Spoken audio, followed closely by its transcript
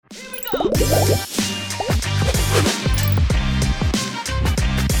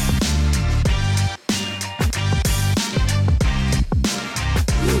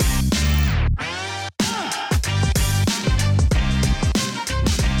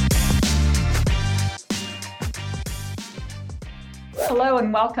Hello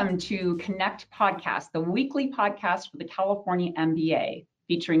and welcome to Connect Podcast, the weekly podcast for the California MBA,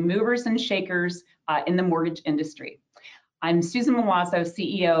 featuring movers and shakers in the mortgage industry. I'm Susan Milazzo,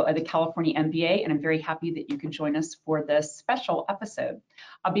 CEO of the California MBA, and I'm very happy that you could join us for this special episode.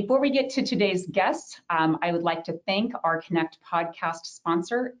 Before we get to today's guest, I would like to thank our Connect Podcast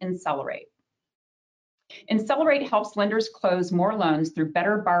sponsor, Insellerate. Insellerate helps lenders close more loans through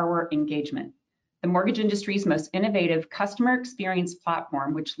better borrower engagement. The mortgage industry's most innovative customer experience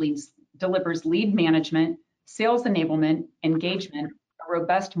platform, which delivers lead management, sales enablement, engagement, a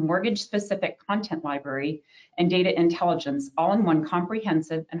robust mortgage-specific content library, and data intelligence, all in one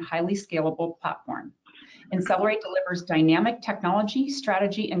comprehensive and highly scalable platform. Insellerate delivers dynamic technology,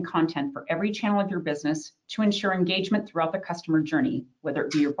 strategy, and content for every channel of your business to ensure engagement throughout the customer journey, whether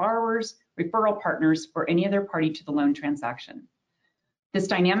it be your borrowers, referral partners, or any other party to the loan transaction. This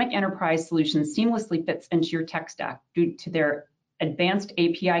dynamic enterprise solution seamlessly fits into your tech stack due to their advanced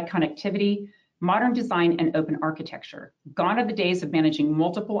API connectivity, modern design, and open architecture. Gone are the days of managing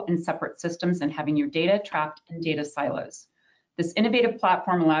multiple and separate systems and having your data trapped in data silos. This innovative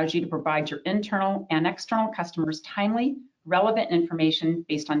platform allows you to provide your internal and external customers timely, relevant information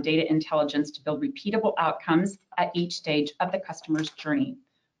based on data intelligence to build repeatable outcomes at each stage of the customer's journey.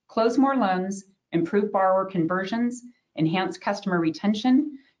 Close more loans, improve borrower conversions, enhance customer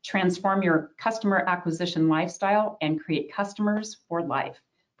retention, transform your customer acquisition lifestyle, and create customers for life.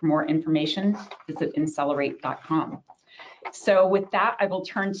 For more information, visit Insellerate.com. So with that, I will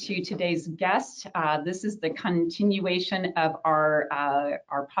turn to today's guest. This is the continuation of our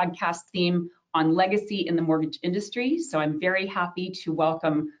podcast theme on legacy in the mortgage industry. So I'm very happy to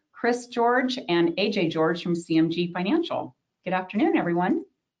welcome Chris George and AJ George from CMG Financial. Good afternoon, everyone.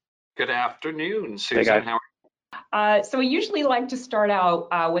 Good afternoon, Susan. How are you? So we usually like to start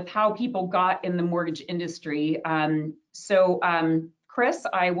out with how people got in the mortgage industry. Chris,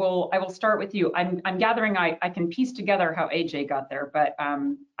 I will start with you. I'm gathering I can piece together how AJ got there, but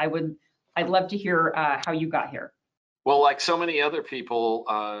I'd love to hear how you got here. Well, like so many other people,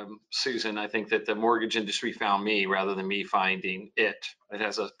 Susan, I think that the mortgage industry found me rather than me finding it. It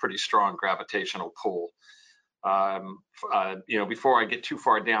has a pretty strong gravitational pull. Before I get too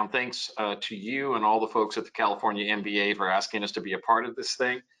far down, thanks to you and all the folks at the California MBA for asking us to be a part of this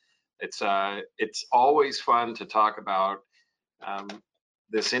thing. It's always fun to talk about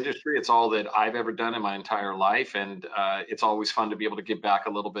this industry. It's all that I've ever done in my entire life, and it's always fun to be able to give back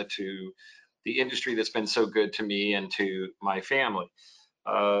a little bit to the industry that's been so good to me and to my family.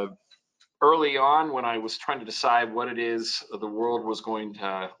 Early on, when I was trying to decide what it is the world was going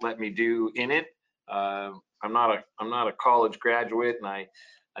to let me do in it, I'm not a college graduate, and I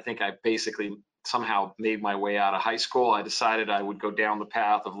think I basically somehow made my way out of high school. I decided I would go down the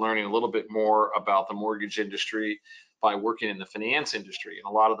path of learning a little bit more about the mortgage industry by working in the finance industry.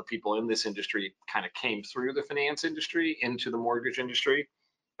 And a lot of the people in this industry kind of came through the finance industry into the mortgage industry.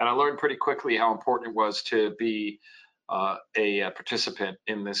 And I learned pretty quickly how important it was to be a participant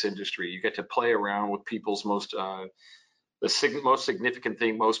in this industry. You get to play around with people's most significant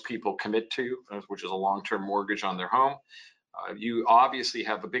thing most people commit to, which is a long-term mortgage on their home. You obviously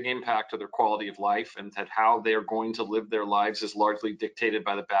have a big impact to their quality of life, and that how they're going to live their lives is largely dictated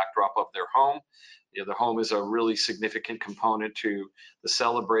by the backdrop of their home. The home is a really significant component to the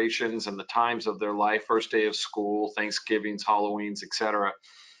celebrations and the times of their life, first day of school, Thanksgivings, Halloweens, etc.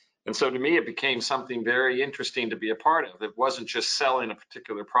 And so to me, it became something very interesting to be a part of. It wasn't just selling a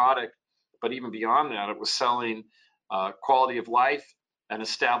particular product, but even beyond that, it was selling quality of life and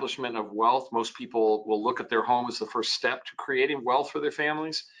establishment of wealth. Most people will look at their home as the first step to creating wealth for their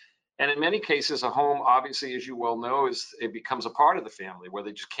families. And in many cases, a home, obviously, as you well know, it becomes a part of the family where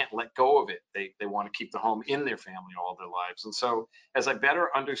they just can't let go of it. They want to keep the home in their family all their lives. And so as I better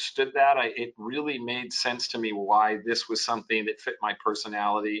understood that, it really made sense to me why this was something that fit my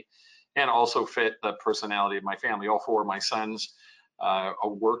personality and also fit the personality of my family. All four of my sons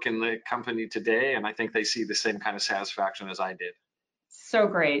work in the company today, and I think they see the same kind of satisfaction as I did. So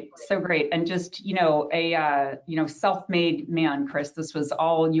great, so great, and just a self-made man, Chris. This was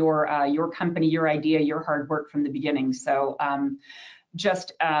all your company, your idea, your hard work from the beginning. So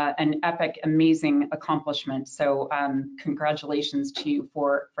just an epic, amazing accomplishment. So congratulations to you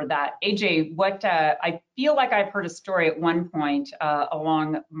for that. AJ, what I feel like I've heard a story at one point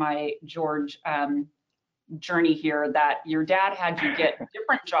along my George journey here that your dad had you get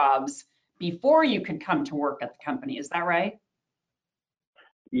different jobs before you could come to work at the company. Is that right?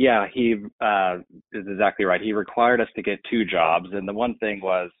 Yeah, he is exactly right. He required us to get two jobs. And the one thing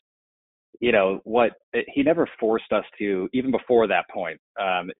was, he never forced us to, even before that point,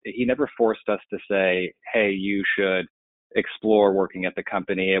 he never forced us to say, hey, you should explore working at the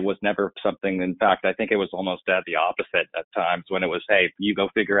company. It was never something, in fact, I think it was almost at the opposite at times when it was, hey, you go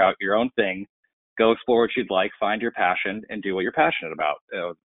figure out your own thing, go explore what you'd like, find your passion and do what you're passionate about,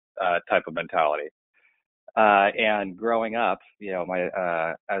 type of mentality. And growing up,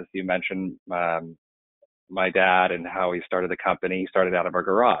 as you mentioned, my dad and how he started the company, he started out of our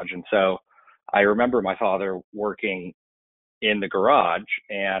garage. And so I remember my father working in the garage,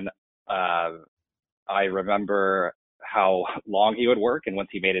 and I remember how long he would work. And once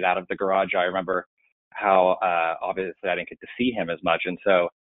he made it out of the garage, I remember how obviously I didn't get to see him as much. And so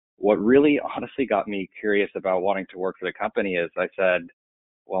what really honestly got me curious about wanting to work for the company is I said,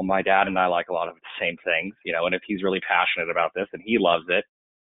 well, my dad and I like a lot of the same things, and if he's really passionate about this and he loves it,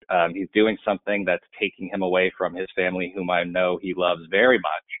 he's doing something that's taking him away from his family, whom I know he loves very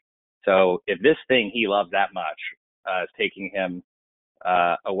much. So if this thing he loves that much is taking him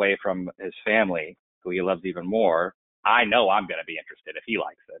away from his family, who he loves even more, I know I'm going to be interested if he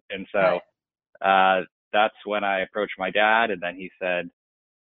likes it. And so that's when I approached my dad, and then he said,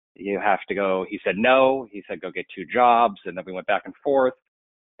 you have to go. He said no. He said, go get 2 jobs. And then we went back and forth.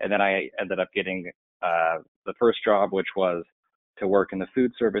 And then I ended up getting the first job, which was to work in the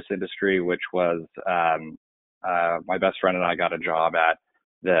food service industry, which was my best friend and I got a job at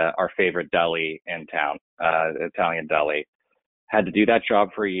our favorite deli in town, Italian deli. Had to do that job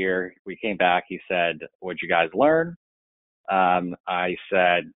for a year. We came back. He said, what'd you guys learn? I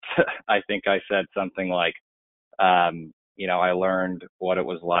said, I think I said something like, I learned what it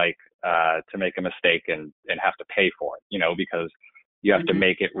was like to make a mistake and have to pay for it, because you have to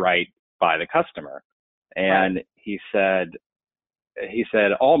make it right by the customer. And he said,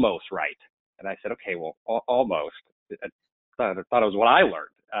 almost right. And I said, okay, well, almost. I thought it was what I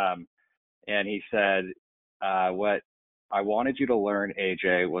learned. And he said, what I wanted you to learn,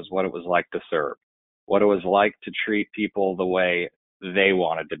 AJ, was what it was like to serve, what it was like to treat people the way they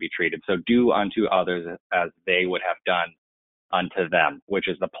wanted to be treated. So do unto others as they would have done unto them, which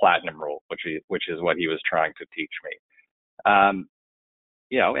is the platinum rule, which is what he was trying to teach me.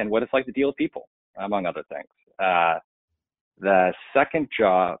 And what it's like to deal with people, among other things. The second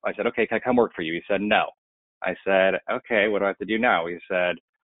job, I said, okay, can I come work for you? He said, no. I said, okay, what do I have to do now? He said,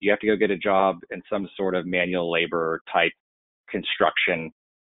 you have to go get a job in some sort of manual labor type construction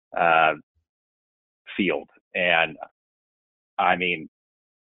field. And I mean,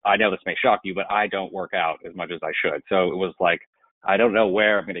 I know this may shock you, but I don't work out as much as I should. So it was like, I don't know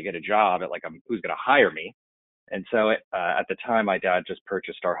where I'm going to get a job at, who's going to hire me. And so at the time, my dad just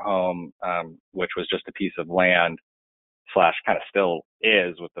purchased our home, which was just a piece of land / kind of still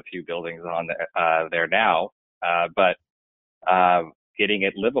is with a few buildings on there now, but getting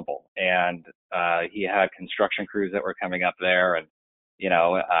it livable. And he had construction crews that were coming up there, and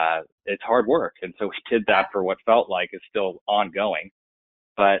it's hard work. And so we did that for what felt like is still ongoing.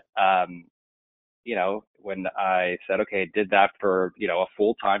 But when I said, okay, did that for a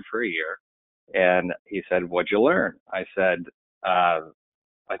full time for a year, and he said, what'd you learn? I said, I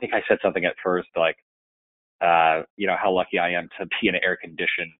think I said something at first like, how lucky I am to be in an air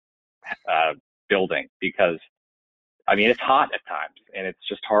conditioned building, because I mean, it's hot at times and it's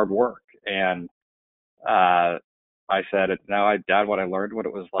just hard work. And I said, no, Dad, what I learned, what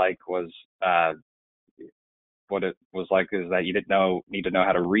it was like was, what it was like is that you didn't need to know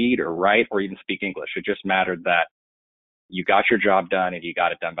how to read or write or even speak English. It just mattered that you got your job done and you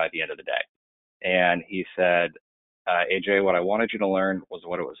got it done by the end of the day. And he said, AJ, what I wanted you to learn was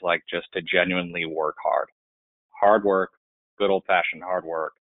what it was like just to genuinely work hard work, good old fashioned hard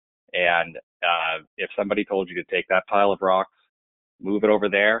work. And if somebody told you to take that pile of rocks, move it over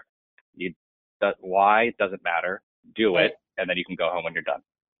there, why doesn't matter, do it, and then you can go home when you're done.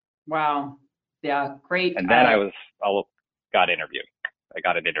 Wow. Yeah, great. And then I got interviewed. I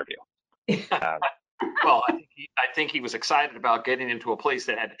got an interview. Well, I think he was excited about getting into a place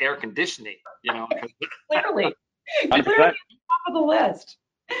that had air conditioning, Clearly on top of the list.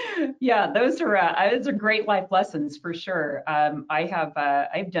 Yeah, those are great life lessons for sure.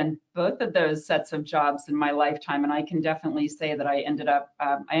 I've done both of those sets of jobs in my lifetime, and I can definitely say that I ended up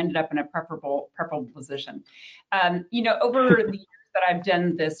in a preferable position. Over the years that I've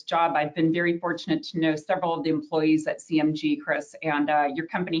done this job, I've been very fortunate to know several of the employees at CMG, Chris, and your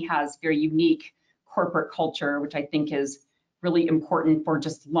company has very unique corporate culture, which I think is really important for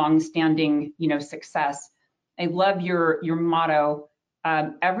just long-standing, success. I love your motto,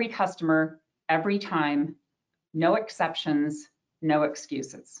 every customer, every time, no exceptions, no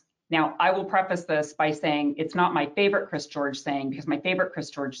excuses. Now, I will preface this by saying it's not my favorite Chris George saying, because my favorite Chris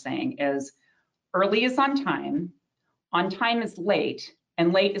George saying is early is on time is late,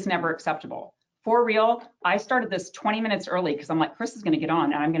 and late is never acceptable. For real, I started this 20 minutes early because I'm like, Chris is going to get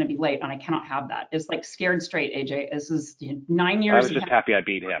on and I'm going to be late and I cannot have that. It's like scared straight, AJ. This is 9 years. I was just happy I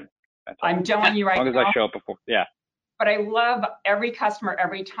beat him. I'm telling you right now. As long as I show up before, yeah. But I love every customer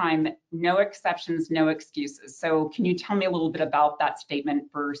every time, no exceptions, no excuses. So can you tell me a little bit about that statement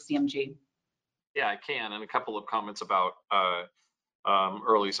for CMG? Yeah, I can. And a couple of comments about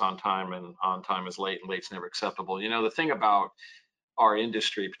early's on time and on time is late and late's never acceptable. You know, the thing about our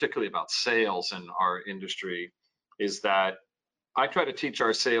industry, particularly about sales in our industry, is that I try to teach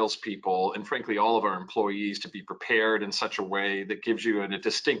our salespeople and frankly all of our employees to be prepared in such a way that gives you a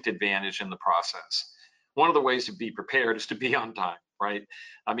distinct advantage in the process. One of the ways to be prepared is to be on time, right?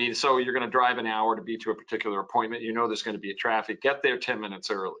 I mean, so you're going to drive an hour to be to a particular appointment. You know there's going to be a traffic. Get there 10 minutes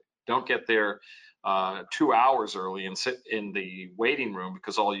early. Don't get there 2 hours early and sit in the waiting room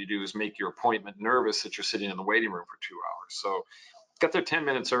because all you do is make your appointment nervous that you're sitting in the waiting room for 2 hours. So get there 10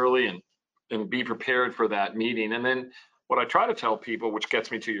 minutes early and be prepared for that meeting. And then what I try to tell people, which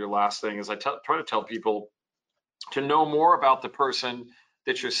gets me to your last thing, is I try to tell people to know more about the person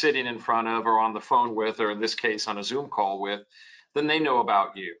that you're sitting in front of or on the phone with, or in this case on a Zoom call with, than they know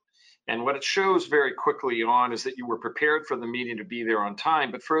about you. And what it shows very quickly on is that you were prepared for the meeting to be there on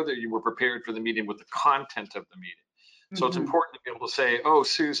time, but further, you were prepared for the meeting with the content of the meeting. So it's important to be able to say, oh,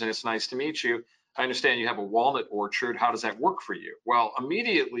 Susan, it's nice to meet you. I understand you have a walnut orchard. How does that work for you? Well,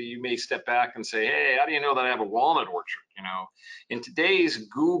 immediately you may step back and say, hey, how do you know that I have a walnut orchard? You know, in today's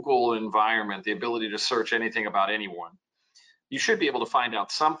Google environment, the ability to search anything about anyone, you should be able to find out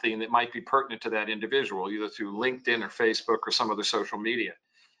something that might be pertinent to that individual, either through LinkedIn or Facebook or some other social media.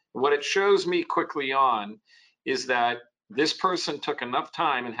 What it shows me quickly on is that this person took enough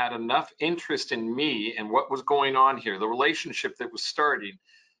time and had enough interest in me and what was going on here, the relationship that was starting,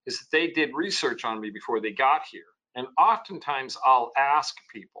 is that they did research on me before they got here. And oftentimes I'll ask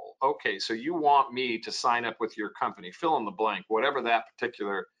people, okay, so you want me to sign up with your company, fill in the blank, whatever that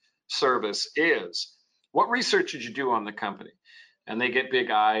particular service is. What research did you do on the company? And they get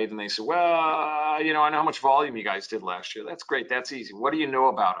big-eyed and they say, well, you know, I know how much volume you guys did last year. That's great. That's easy. What do you know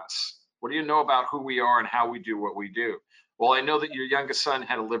about us? What do you know about who we are and how we do what we do? Well, I know that your youngest son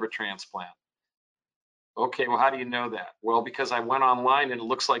had a liver transplant. Okay, well, how do you know that? Well, because I went online and it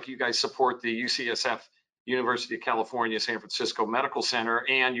looks like you guys support the UCSF, University of California, San Francisco Medical Center,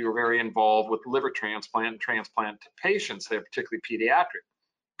 and you're very involved with liver transplant and transplant patients. They're particularly pediatric.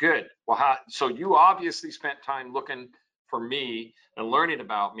 Good. Well, so you obviously spent time looking for me and learning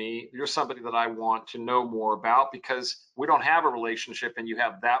about me. You're somebody that I want to know more about because we don't have a relationship and you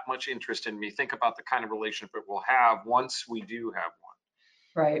have that much interest in me. Think about the kind of relationship it will have once we do have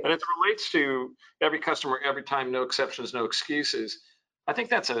one. Right. And as it relates to every customer, every time, no exceptions, no excuses, I think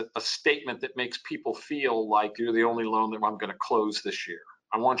that's a statement that makes people feel like you're the only loan that I'm going to close this year.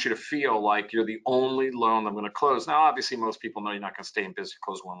 I want you to feel like you're the only loan I'm going to close. Now, obviously, most people know you're not going to stay in business to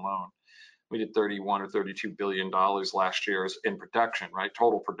close one loan. We did $31 or $32 billion last year in production, right?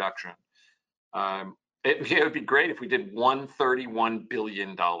 Total production. It would be great if we did one $31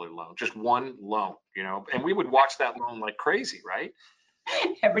 billion loan, just one loan, you know, and we would watch that loan like crazy, right?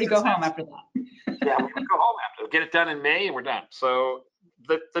 Everybody go home after that. Yeah, we would go home after. Get it done in May and we're done. So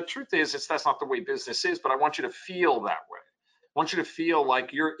the truth is, that's not the way business is, but I want you to feel that way. I want you to feel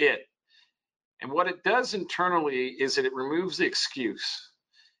like you're it. And what it does internally is that it removes the excuse.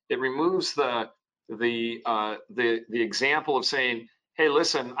 It removes the example of saying, hey,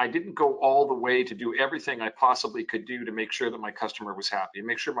 listen, I didn't go all the way to do everything I possibly could do to make sure that my customer was happy, to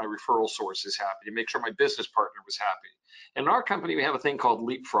make sure my referral source is happy, to make sure my business partner was happy. In our company, we have a thing called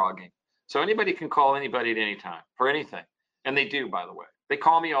leapfrogging. So anybody can call anybody at any time for anything. And they do, by the way. They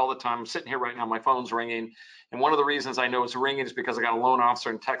call me all the time. I'm sitting here right now, my phone's ringing. And one of the reasons I know it's ringing is because I got a loan officer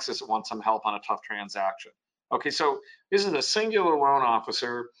in Texas that wants some help on a tough transaction. Okay, so this is a singular loan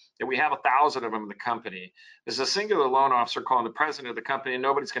officer, and we have 1,000 of them in the company. This is a singular loan officer calling the president of the company, and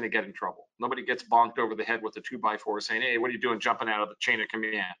nobody's going to get in trouble. Nobody gets bonked over the head with a 2x4 saying, hey, what are you doing jumping out of the chain of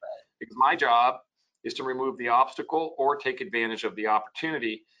command? Because my job is to remove the obstacle or take advantage of the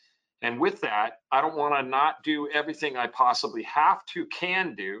opportunity. And with that, I don't want to not do everything I possibly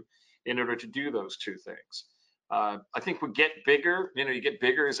can do in order to do those two things. I think we get bigger, you know, you get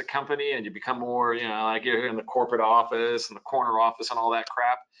bigger as a company and you become more, you know, like you're in the corporate office and the corner office and all that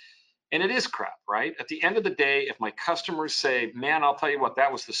crap. And it is crap, right? At the end of the day, if my customers say, man, I'll tell you what, that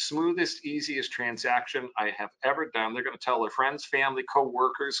was the smoothest, easiest transaction I have ever done, they're going to tell their friends, family,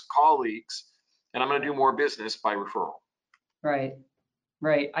 coworkers, colleagues, and I'm going to do more business by referral. Right.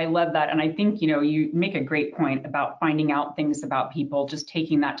 Right. I love that. And I think, you know, you make a great point about finding out things about people, just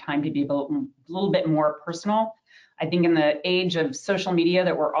taking that time to be a little bit more personal. I think in the age of social media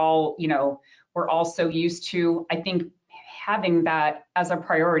that we're all, you know, we're also used to. I think having that as a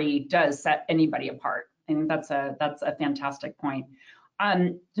priority does set anybody apart. I think that's a fantastic point.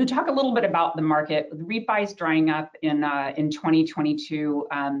 To talk a little bit about the market, with refis drying up in 2022,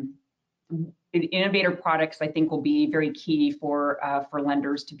 innovator products I think will be very key for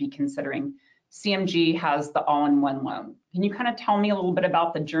lenders to be considering. CMG has the all-in-one loan. Can you kind of tell me a little bit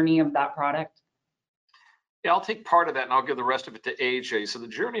about the journey of that product? Yeah, I'll take part of that and I'll give the rest of it to AJ. So the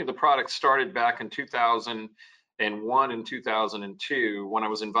journey of the product started back in 2001 and 2002 when I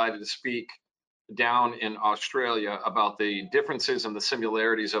was invited to speak down in Australia about the differences and the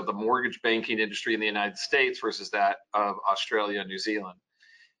similarities of the mortgage banking industry in the United States versus that of Australia and New Zealand.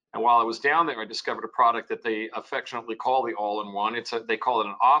 And while I was down there, I discovered a product that they affectionately call the all-in-one. They call it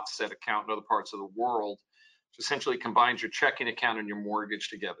an offset account in other parts of the world, which essentially combines your checking account and your mortgage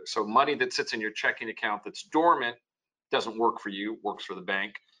together. So money that sits in your checking account that's dormant doesn't work for you, works for the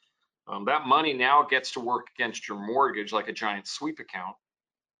bank. That money now gets to work against your mortgage like a giant sweep account.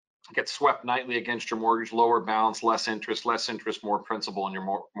 It gets swept nightly against your mortgage, lower balance, less interest, more principal, and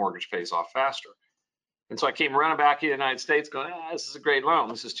your mortgage pays off faster. And so I came running back to the United States going, this is a great loan.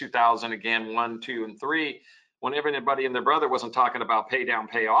 This is 2000 again, 1, 2, and 3. When everybody and their brother wasn't talking about pay down,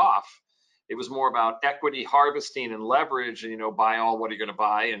 pay off. It was more about equity harvesting and leverage and, buy all, what are you going to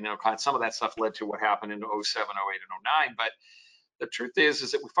buy? And some of that stuff led to what happened in 07, 08, and 09. But the truth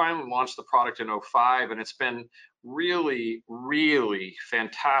is that we finally launched the product in 05, and it's been really, really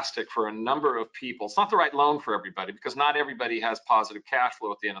fantastic for a number of people. It's not the right loan for everybody because not everybody has positive cash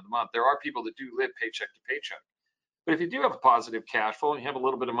flow at the end of the month. There are people that do live paycheck to paycheck. But if you do have a positive cash flow and you have a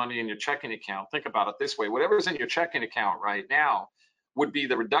little bit of money in your checking account, think about it this way. Whatever's in your checking account right now would be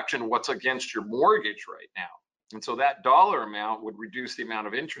the reduction of what's against your mortgage right now. And so that dollar amount would reduce the amount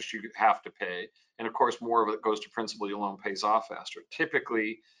of interest you have to pay. And of course, more of it goes to principal, your loan pays off faster.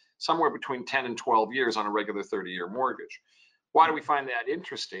 Typically, somewhere between 10 and 12 years on a regular 30-year mortgage. Why do we find that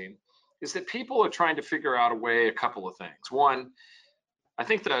interesting? Is that people are trying to figure out a couple of things. One, I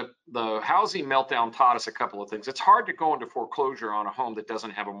think the housing meltdown taught us a couple of things. It's hard to go into foreclosure on a home that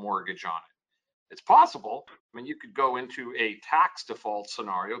doesn't have a mortgage on it. It's possible. I mean, you could go into a tax default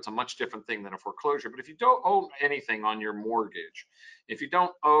scenario. It's a much different thing than a foreclosure. But if you don't owe anything on your mortgage, if you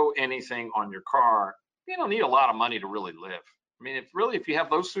don't owe anything on your car, you don't need a lot of money to really live. I mean, if you have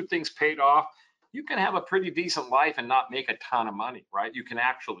those two things paid off, you can have a pretty decent life and not make a ton of money, right? You can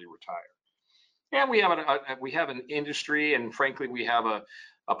actually retire. And we have an industry, and frankly, we have a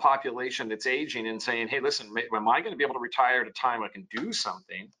population that's aging and saying, hey, listen, am I going to be able to retire at a time I can do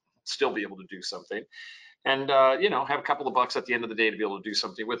something, still be able to do something, and have a couple of bucks at the end of the day to be able to do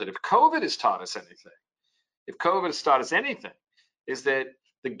something with it. If COVID has taught us anything, is that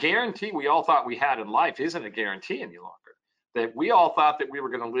the guarantee we all thought we had in life isn't a guarantee any longer. That we all thought that we were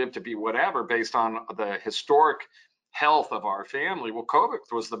going to live to be whatever based on the historic health of our family. Well, COVID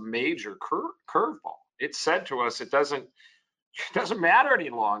was the major curveball. It said to us, it doesn't matter any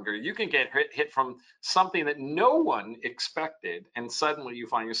longer. You can get hit from something that no one expected, and suddenly you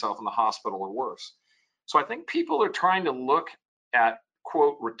find yourself in the hospital or worse. So I think people are trying to look at,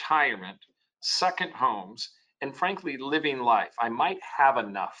 quote, retirement, second homes, and frankly, living life. I might have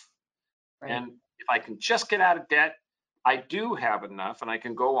enough. Right. And if I can just get out of debt, I do have enough and I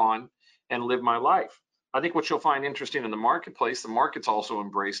can go on and live my life. I think what you'll find interesting in the marketplace, the market's also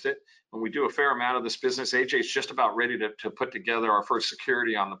embraced it. When we do a fair amount of this business, AJ's just about ready to put together our first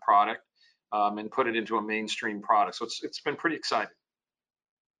security on the product and put it into a mainstream product. So it's been pretty exciting.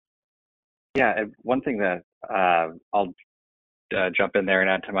 Yeah, and one thing that I'll jump in there and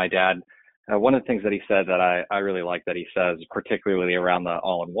add to my dad. One of the things that he said that I really like that he says, particularly around the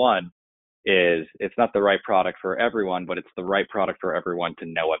all-in-one, is it's not the right product for everyone, but it's the right product for everyone to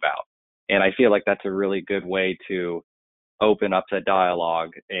know about. And I feel like that's a really good way to open up the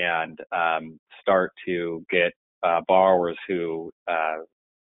dialogue and start to get borrowers who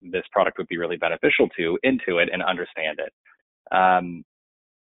this product would be really beneficial to into it and understand it.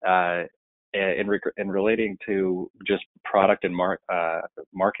 In relating to just product and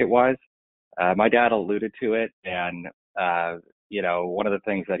market-wise, my dad alluded to it, and one of the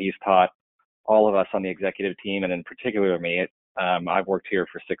things that he's taught all of us on the executive team, and in particular me, I've worked here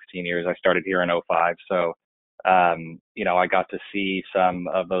for 16 years. I started here in 05, so I got to see some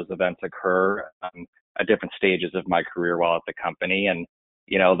of those events occur at different stages of my career while at the company. And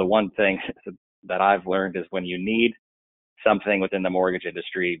the one thing that I've learned is when you need something within the mortgage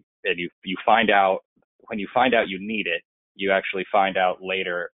industry, and you find out when you find out you need it, you actually find out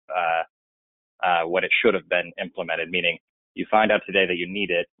later when it should have been implemented, meaning you find out today that you need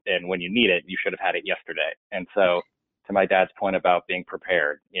it, and when you need it, you should have had it yesterday. And so to my dad's point about being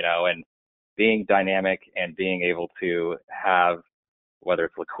prepared, and being dynamic and being able to have, whether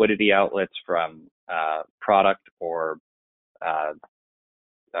it's liquidity outlets from product or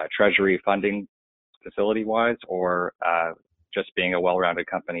treasury funding facility wise, or just being a well-rounded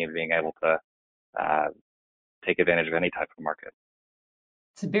company and being able to take advantage of any type of market.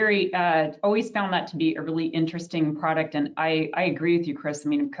 It's a very, always found that to be a really interesting product. And I agree with you, Chris. I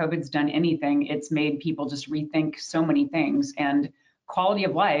mean, if COVID's done anything, it's made people just rethink so many things, and quality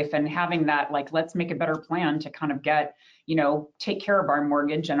of life, and having that, like, let's make a better plan to kind of get, take care of our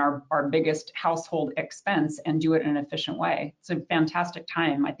mortgage and our biggest household expense and do it in an efficient way. It's a fantastic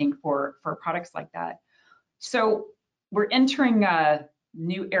time, I think, for products like that. So we're entering a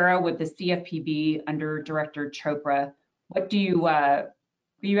new era with the CFPB under Director Chopra. What do you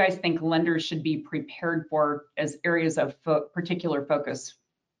guys think lenders should be prepared for as areas of particular focus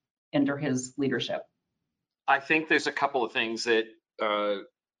under his leadership? I think there's a couple of things that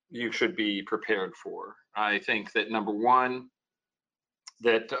you should be prepared for. I think that number one,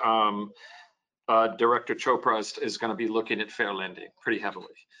 that Director Chopra is going to be looking at fair lending pretty heavily.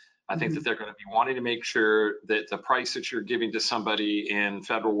 I think that they're going to be wanting to make sure that the price that you're giving to somebody in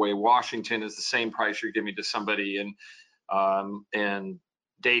Federal Way, Washington, is the same price you're giving to somebody in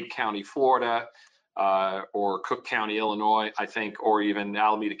Dade County, Florida, or Cook County, Illinois, I think, or even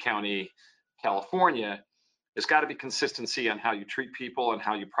Alameda County, California. There's got to be consistency on how you treat people and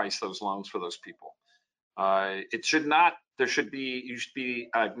how you price those loans for those people. You should be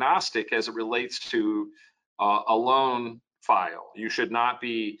agnostic as it relates to a loan file. You should not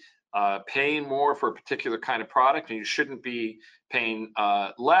be paying more for a particular kind of product, and you shouldn't be paying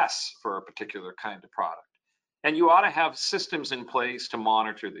less for a particular kind of product. And you ought to have systems in place to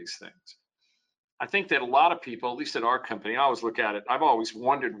monitor these things. I think that a lot of people, at least at our company, I always look at it, I've always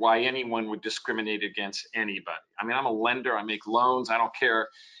wondered why anyone would discriminate against anybody. I mean, I'm a lender, I make loans, I don't care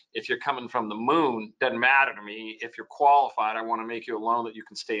if you're coming from the moon, doesn't matter to me. If you're qualified, I want to make you a loan that you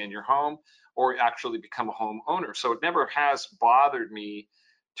can stay in your home or actually become a home owner. So it never has bothered me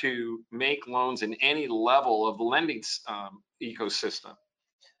to make loans in any level of the lending ecosystem.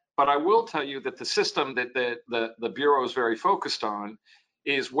 But I will tell you that the system that the Bureau is very focused on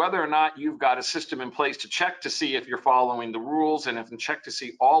is whether or not you've got a system in place to check to see if you're following the rules, and check to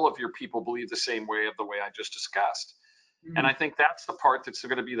see all of your people believe the same way of the way I just discussed. And I think that's the part that's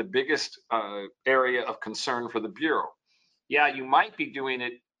going to be the biggest area of concern for the Bureau. Yeah, you might be doing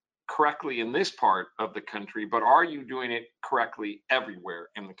it correctly in this part of the country, but are you doing it correctly everywhere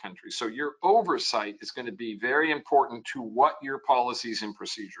in the country? So your oversight is going to be very important to what your policies and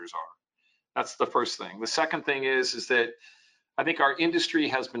procedures are. That's the first thing. The second thing is that I think our industry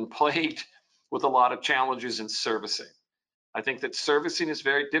has been plagued with a lot of challenges in servicing. I think that servicing is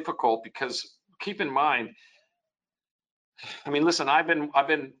very difficult because, keep in mind, I mean, listen, I've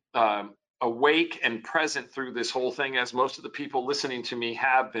been awake and present through this whole thing, as most of the people listening to me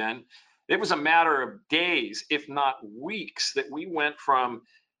have been. It was a matter of days, if not weeks, that we went from,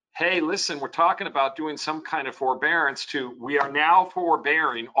 hey, listen, we're talking about doing some kind of forbearance, to we are now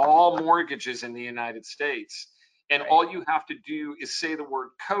forbearing all mortgages in the United States. And all you have to do is say the word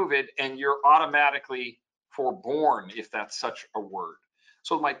COVID and you're automatically forborn, if that's such a word.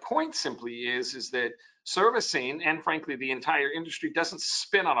 So my point simply is that servicing, and frankly, the entire industry, doesn't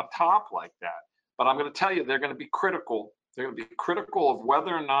spin on a top like that. But I'm going to tell you, they're going to be critical. They're going to be critical of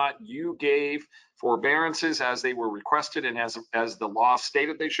whether or not you gave forbearances as they were requested and as the law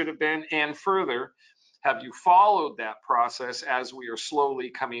stated they should have been. And further, have you followed that process as we are slowly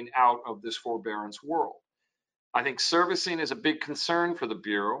coming out of this forbearance world? I think servicing is a big concern for the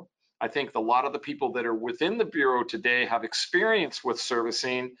Bureau. I think a lot of the people that are within the Bureau today have experience with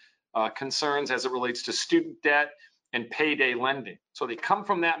servicing concerns as it relates to student debt and payday lending. So they come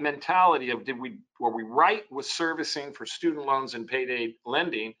from that mentality of, were we right with servicing for student loans and payday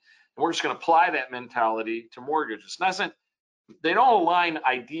lending? And we're just going to apply that mentality to mortgages. They don't align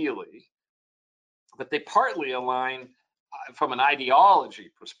ideally, but they partly align from an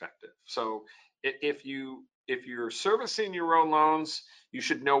ideology perspective. So if you're servicing your own loans, you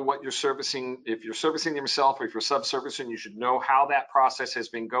should know what you're servicing. If you're servicing them yourself, or if you're sub-servicing, you should know how that process has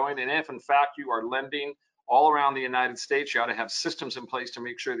been going. And if in fact you are lending all around the United States, you ought to have systems in place to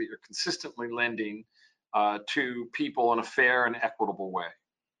make sure that you're consistently lending to people in a fair and equitable way.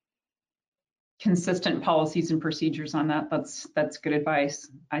 Consistent policies and procedures on that. That's good advice.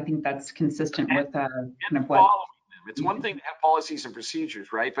 I think that's consistent with kind of what. It's one thing to have policies and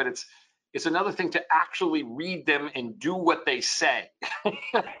procedures, right? But it's another thing to actually read them and do what they say.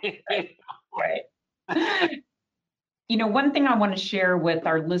 Right. One thing I want to share with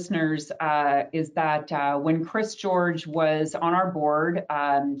our listeners is that when Chris George was on our board,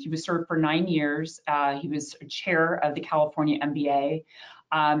 he was served for 9 years. He was chair of the California MBA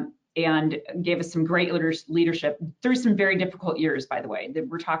and gave us some great leadership through some very difficult years, by the way.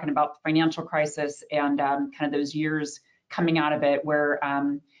 We're talking about the financial crisis and kind of those years coming out of it where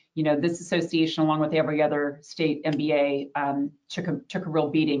this association, along with every other state MBA, took a real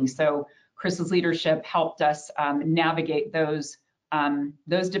beating. So Chris's leadership helped us navigate those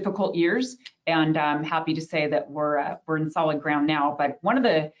difficult years, and I'm happy to say that we're in solid ground now. But one of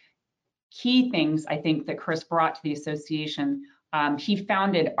the key things I think that Chris brought to the association, he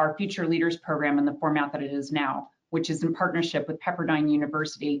founded our Future Leaders program in the format that it is now, which is in partnership with Pepperdine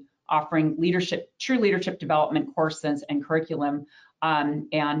University, offering true leadership development courses and curriculum.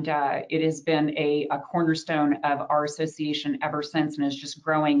 It has been a cornerstone of our association ever since, and is just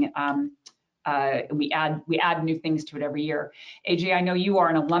growing. We add new things to it every year. AJ, I know you are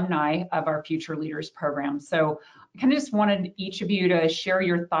an alumni of our Future Leaders program, so I kind of just wanted each of you to share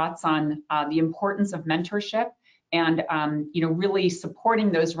your thoughts on the importance of mentorship and really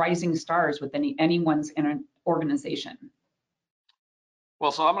supporting those rising stars within anyone's in an organization.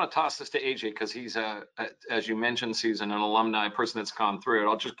 Well, so I'm going to toss this to AJ because he's, as you mentioned, Susan, an alumni, person that's gone through it.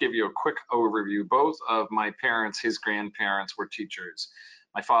 I'll just give you a quick overview. Both of my parents, his grandparents, were teachers.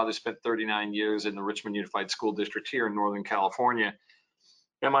 My father spent 39 years in the Richmond Unified School District here in Northern California.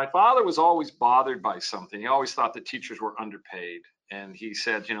 And my father was always bothered by something. He always thought that teachers were underpaid. And he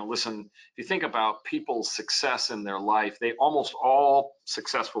said, listen, if you think about people's success in their life, almost all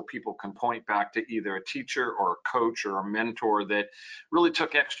successful people can point back to either a teacher or a coach or a mentor that really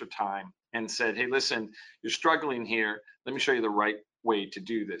took extra time and said, hey, listen, you're struggling here. Let me show you the right way to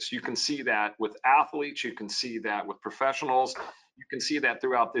do this. You can see that with athletes. You can see that with professionals. You can see that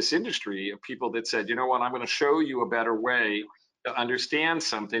throughout this industry of people that said, you know what, I'm going to show you a better way to understand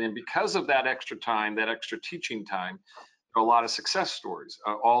something. And because of that extra time, that extra teaching time, there are a lot of success stories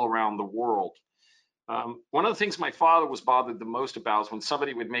all around the world. One of the things my father was bothered the most about is when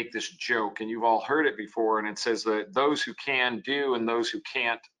somebody would make this joke, and you've all heard it before, and it says that those who can do and those who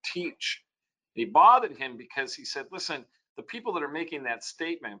can't teach. It bothered him because he said, listen, the people that are making that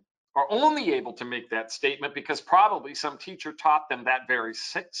statement are only able to make that statement because probably some teacher taught them that very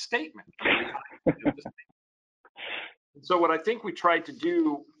statement. So what I think we tried to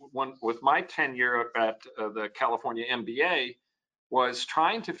do with my tenure at the California MBA was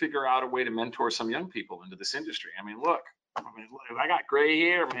trying to figure out a way to mentor some young people into this industry. Look, I got gray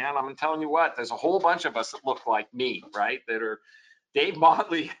hair, man. I'm telling you what, there's a whole bunch of us that look like me, right? That are Dave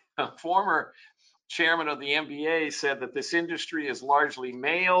Motley, a former chairman of the MBA, said that this industry is largely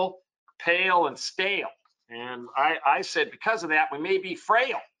male, pale, and stale. And I said, because of that, we may be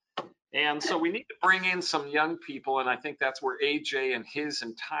frail. And so we need to bring in some young people, and I think that's where AJ and his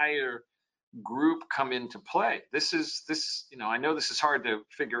entire group come into play. I know this is hard to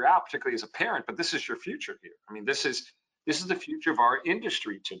figure out, particularly as a parent, but this is your future here. This is the future of our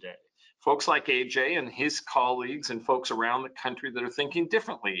industry today. Folks like AJ and his colleagues and folks around the country that are thinking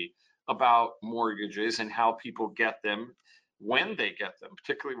differently about mortgages and how people get them, when they get them,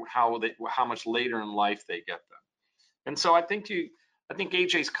 particularly how much later in life they get them. And so I think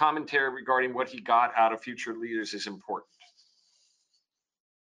AJ's commentary regarding what he got out of Future Leaders is important.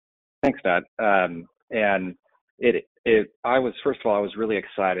 Thanks, Matt. And I was really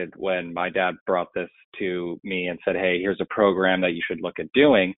excited when my dad brought this to me and said, hey, here's a program that you should look at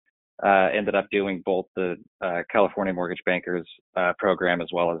doing. Ended up doing both the California Mortgage Bankers program as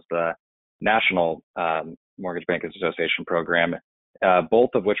well as the National Mortgage Bankers Association program,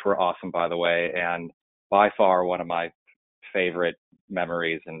 both of which were awesome, by the way, and by far one of my favorite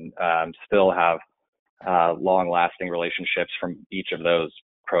memories, and still have long-lasting relationships from each of those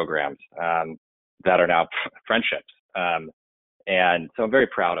programs that are now friendships. And so I'm very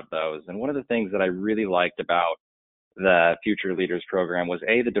proud of those. And one of the things that I really liked about the Future Leaders program was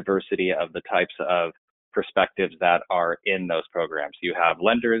the diversity of the types of perspectives that are in those programs. You have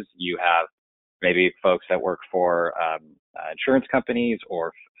lenders, you have maybe folks that work for insurance companies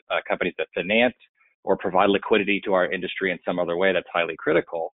or companies that finance or provide liquidity to our industry in some other way that's highly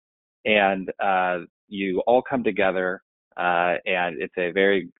critical. And you all come together and it's a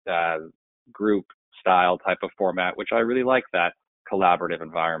very group style type of format, which I really like, that collaborative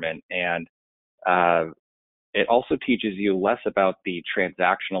environment. And it also teaches you less about the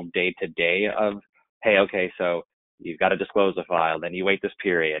transactional day-to-day of, hey, okay, so you've got to disclose a file, then you wait this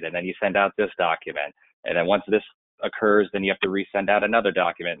period, and then you send out this document. And then once this occurs, then you have to resend out another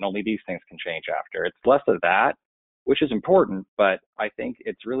document, and only these things can change after. It's less of that, which is important, but I think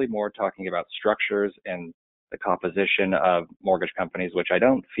it's really more talking about structures and the composition of mortgage companies, which I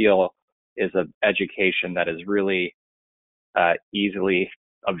don't feel is an education that is really easily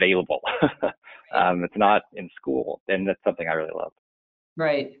available. It's not in school, and that's something I really love.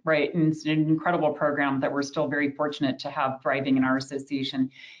 Right, right. And it's an incredible program that we're still very fortunate to have thriving in our association.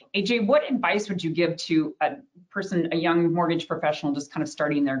 AJ, what advice would you give to a person, a young mortgage professional just kind of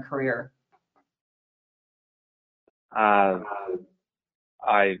starting their career? I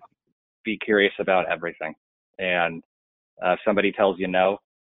be curious about everything. And if somebody tells you no,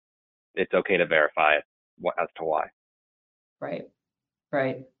 it's okay to verify it as to why. Right,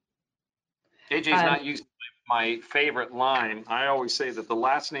 right. AJ's not used to my favorite line. I always say that the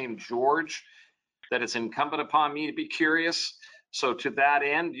last name George, that it's incumbent upon me to be curious. So to that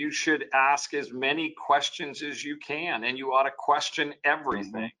end, you should ask as many questions as you can, and you ought to question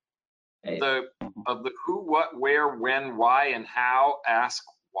everything. Of the who, what, where, when, why, and how, ask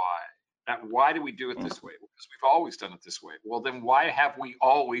why. Now, why do we do it this way? Because we've always done it this way. Well, then why have we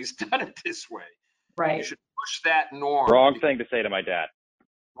always done it this way? Right. You should push that norm. Wrong thing to say to my dad.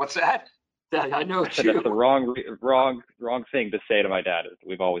 What's that? I know that's the wrong thing to say to my dad.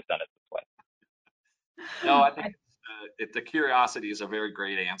 We've always done it this way. No, I think the curiosity is a very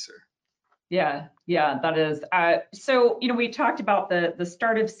great answer. Yeah, that is. So, we talked about the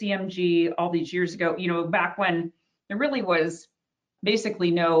start of CMG all these years ago, back when there really was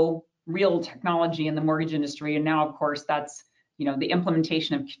basically no real technology in the mortgage industry. And now, of course, that's, the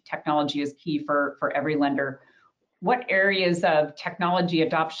implementation of technology is key for every lender. What areas of technology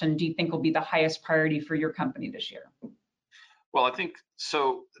adoption do you think will be the highest priority for your company this year? Well, I think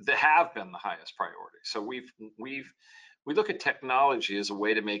so. They have been the highest priority. So we look at technology as a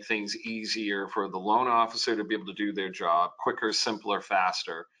way to make things easier for the loan officer to be able to do their job quicker, simpler,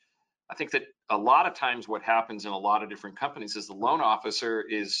 faster. I think that a lot of times what happens in a lot of different companies is the loan officer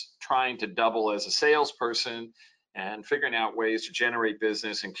is trying to double as a salesperson and figuring out ways to generate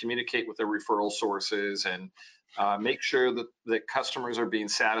business and communicate with their referral sources and make sure that customers are being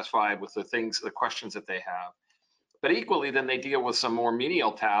satisfied with the questions that they have. But equally, then they deal with some more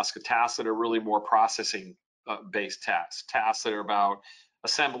menial tasks that are really more processing based tasks that are about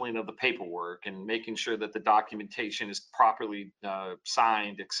assembling of the paperwork and making sure that the documentation is properly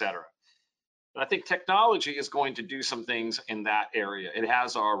signed, et cetera. And I think technology is going to do some things in that area. It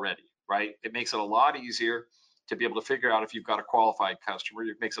has already, right? It makes it a lot easier to be able to figure out if you've got a qualified customer.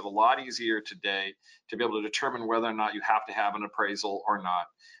 It makes it a lot easier today to be able to determine whether or not you have to have an appraisal or not.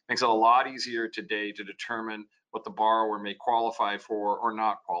 It makes it a lot easier today to determine what the borrower may qualify for or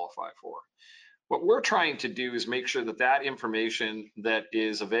not qualify for. What we're trying to do is make sure that that information that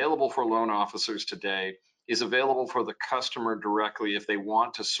is available for loan officers today is available for the customer directly if they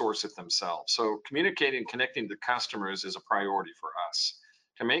want to source it themselves. So communicating and connecting to customers is a priority for us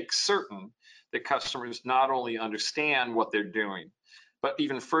to make certain that customers not only understand what they're doing, but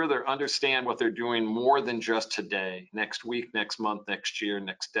even further understand what they're doing more than just today, next week, next month, next year,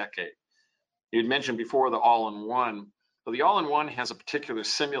 next decade. You'd mentioned before the all-in-one. So the all-in-one has a particular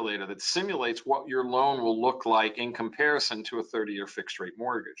simulator that simulates what your loan will look like in comparison to a 30-year fixed rate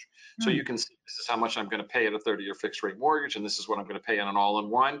mortgage. So you can see this is how much I'm going to pay at a 30-year fixed rate mortgage, and this is what I'm going to pay on an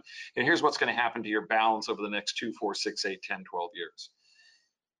all-in-one. And here's what's going to happen to your balance over the next 2, 4, 6, 8, 10, 12 years.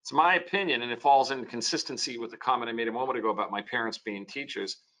 It's my opinion, and it falls in consistency with the comment I made a moment ago about my parents being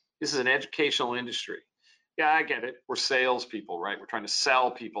teachers. This is an educational industry. Yeah, I get it. We're salespeople, right? We're trying to sell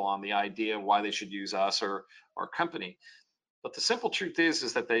people on the idea of why they should use us or our company. But the simple truth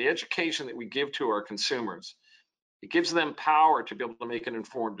is that the education that we give to our consumers, it gives them power to be able to make an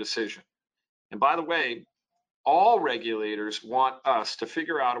informed decision. And by the way, all regulators want us to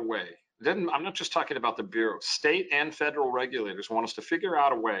figure out a way. I'm not just talking about the Bureau. State and federal regulators want us to figure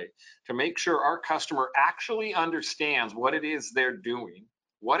out a way to make sure our customer actually understands what it is they're doing,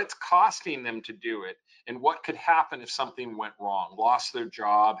 what it's costing them to do it, and what could happen if something went wrong, lost their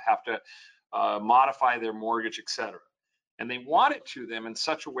job, have to modify their mortgage, etc. And they want it to them in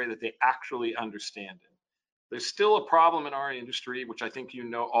such a way that they actually understand it. There's still a problem in our industry, which I think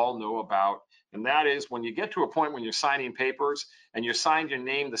all know about, and that is when you get to a point when you're signing papers and you signed your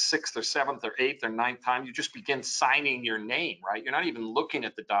name the 6th or 7th or 8th or 9th time, you just begin signing your name, right? You're not even looking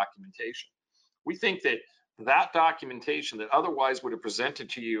at the documentation. We think that that documentation that otherwise would have presented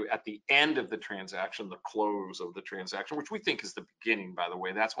to you at the end of the transaction, the close of the transaction, which we think is the beginning, by the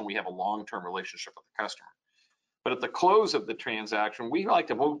way, that's when we have a long-term relationship with the customer. But at the close of the transaction, we like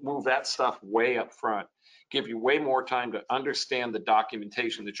to move that stuff way up front, give you way more time to understand the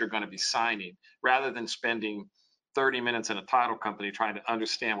documentation that you're going to be signing, rather than spending 30 minutes in a title company trying to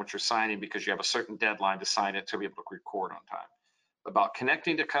understand what you're signing because you have a certain deadline to sign it to be able to record on time. About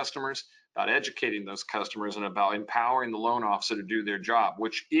connecting to customers, about educating those customers, and about empowering the loan officer to do their job,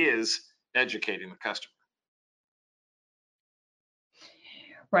 which is educating the customer.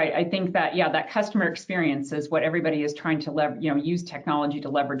 Right. I think that, yeah, that customer experience is what everybody is trying to use technology to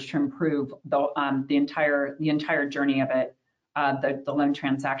leverage to improve the entire journey of it, the loan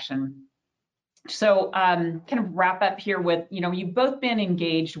transaction. So kind of wrap up here with, you've both been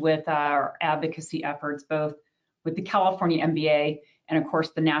engaged with our advocacy efforts, both with the California MBA and of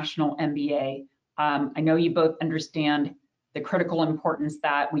course the National MBA. I know you both understand the critical importance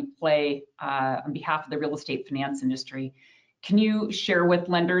that we play on behalf of the real estate finance industry. Can you share with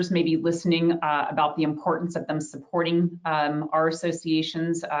lenders maybe listening about the importance of them supporting our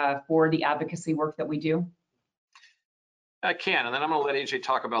associations for the advocacy work that we do? I can, and then I'm going to let AJ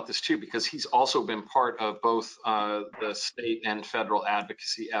talk about this too, because he's also been part of both the state and federal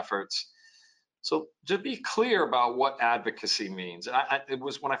advocacy efforts. So to be clear about what advocacy means, and it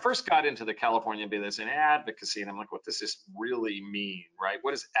was when I first got into the California MBA, there's an advocacy, and I'm like, what does this really mean, right?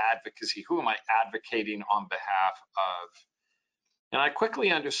 What is advocacy? Who am I advocating on behalf of? And I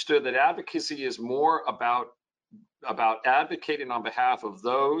quickly understood that advocacy is more about advocating on behalf of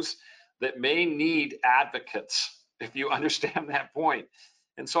those that may need advocates, if you understand that point.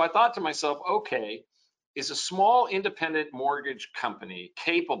 And so I thought to myself, okay, is a small independent mortgage company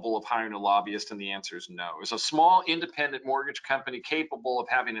capable of hiring a lobbyist? And the answer is no. Is a small independent mortgage company capable of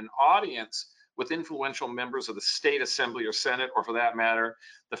having an audience with influential members of the state assembly or Senate, or for that matter,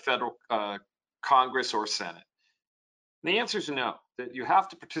 the federal Congress or Senate? And the answer is no, that you have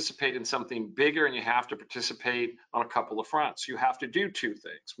to participate in something bigger, and you have to participate on a couple of fronts. You have to do two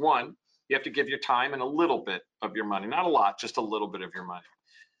things. One, you have to give your time and a little bit of your money, not a lot, just a little bit of your money.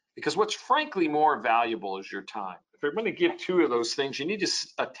 Because what's frankly more valuable is your time. If you're going to give two of those things, you need to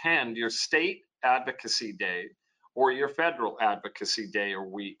attend your state advocacy day or your federal advocacy day or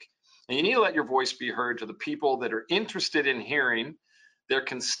week. And you need to let your voice be heard to the people that are interested in hearing their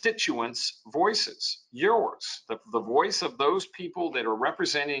constituents' voices, yours, the voice of those people that are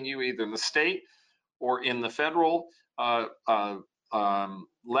representing you either in the state or in the federal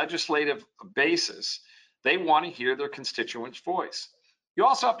legislative basis. They want to hear their constituents' voice. You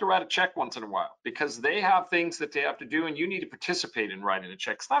also have to write a check once in a while, because they have things that they have to do, and you need to participate in writing a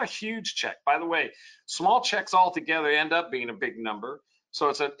check. It's not a huge check. By the way, small checks altogether end up being a big number. So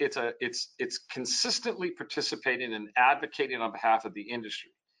it's consistently participating and advocating on behalf of the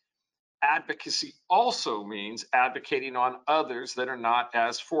industry. Advocacy also means advocating on others that are not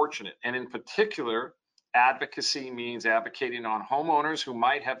as fortunate. And in particular, advocacy means advocating on homeowners who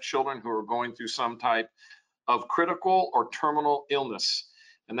might have children who are going through some type of critical or terminal illness.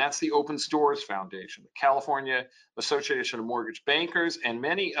 And that's the Open Doors Foundation, the California Association of Mortgage Bankers, and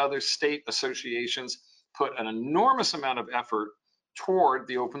many other state associations put an enormous amount of effort toward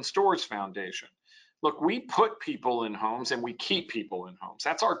the Open Doors Foundation. Look, we put people in homes and we keep people in homes.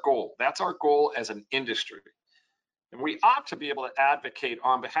 That's our goal. That's our goal as an industry. And we ought to be able to advocate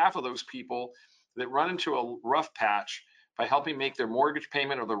on behalf of those people that run into a rough patch by helping make their mortgage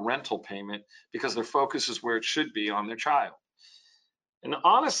payment or their rental payment, because their focus is where it should be, on their child. And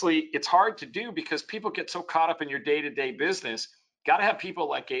honestly, it's hard to do because people get so caught up in your day-to-day business. Got to have people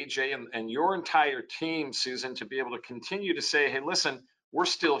like AJ and your entire team, Susan, to be able to continue to say, hey, listen, we're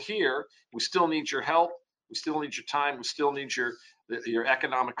still here. We still need your help. We still need your time. We still need your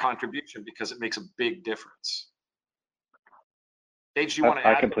economic contribution, because it makes a big difference. AJ, do you want to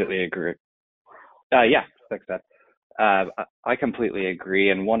add? I completely agree. Yeah, thanks, Dad. I completely agree.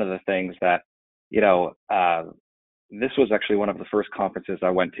 And one of the things that, this was actually one of the first conferences I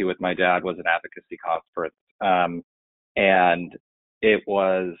went to with my dad, was an advocacy conference. And it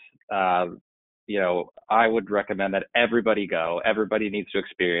was, I would recommend that everybody go. Everybody needs to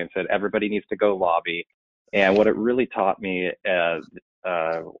experience it. Everybody needs to go lobby. And what it really taught me,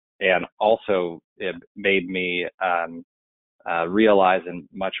 and also it made me realize in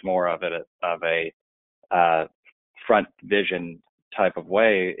much more of a front vision type of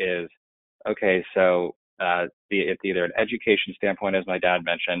way, is, okay, so it's either an education standpoint, as my dad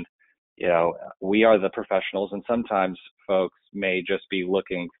mentioned, we are the professionals, and sometimes folks may just be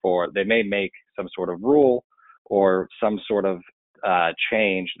looking for, they may make some sort of rule or some sort of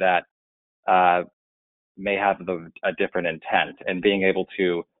change that may have a different intent, and being able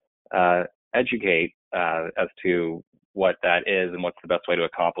to educate as to what that is and what's the best way to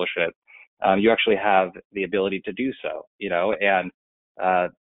accomplish it. You actually have the ability to do so, and I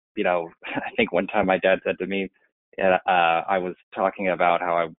think one time my dad said to me, I was talking about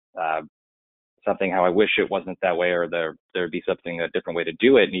how I wish it wasn't that way, or there'd be a different way to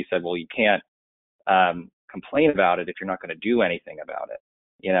do it. And he said, well, you can't complain about it if you're not going to do anything about it.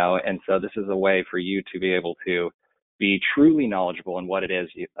 And so this is a way for you to be able to be truly knowledgeable in what it is,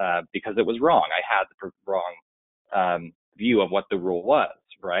 because it was wrong. I had the wrong view of what the rule was,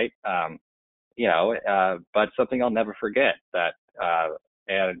 right? But something I'll never forget that,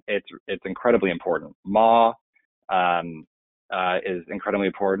 and it's incredibly important. MAW is incredibly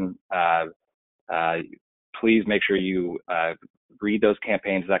important. Please make sure you read those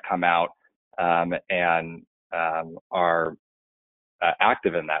campaigns that come out and are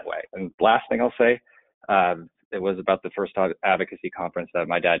active in that way. And last thing I'll say, it was about the first advocacy conference that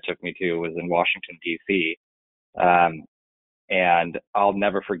my dad took me to. It was in Washington, D.C. And I'll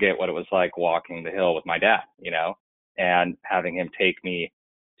never forget what it was like walking the Hill with my dad, and having him take me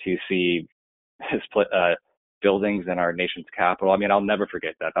to see his buildings in our nation's capital. I mean, I'll never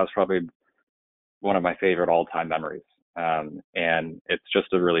forget that. That was probably one of my favorite all-time memories. And it's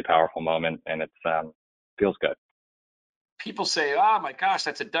just a really powerful moment, and it feels good. People say, oh my gosh,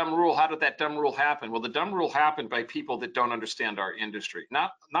 that's a dumb rule. How did that dumb rule happen? Well, the dumb rule happened by people that don't understand our industry.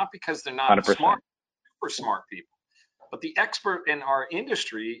 Not because they're not 100%. smart, super smart people, but the expert in our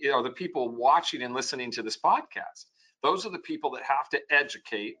industry are the people watching and listening to this podcast. Those are the people that have to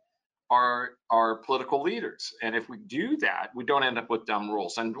educate our political leaders. And if we do that, we don't end up with dumb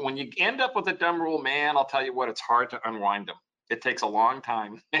rules. And when you end up with a dumb rule, man, I'll tell you what, it's hard to unwind them. It takes a long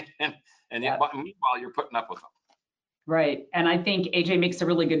time. and meanwhile, you're putting up with them. Right. And I think AJ makes a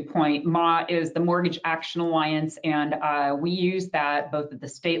really good point. MAW is the Mortgage Action Alliance, and we use that both at the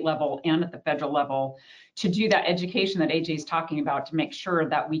state level and at the federal level to do that education that AJ is talking about, to make sure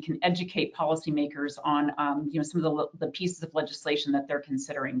that we can educate policymakers on some of the pieces of legislation that they're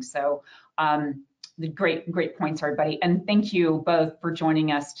considering. So the great points, everybody. And thank you both for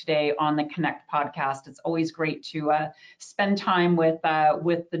joining us today on the Connect podcast. It's always great to spend time with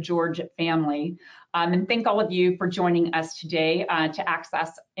the George family. And thank all of you for joining us today. To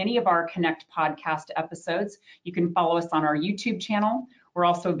access any of our Connect podcast episodes, you can follow us on our YouTube channel. We're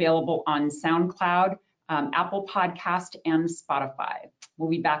also available on SoundCloud, Apple Podcast, and Spotify. We'll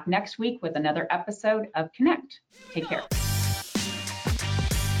be back next week with another episode of Connect. Take care.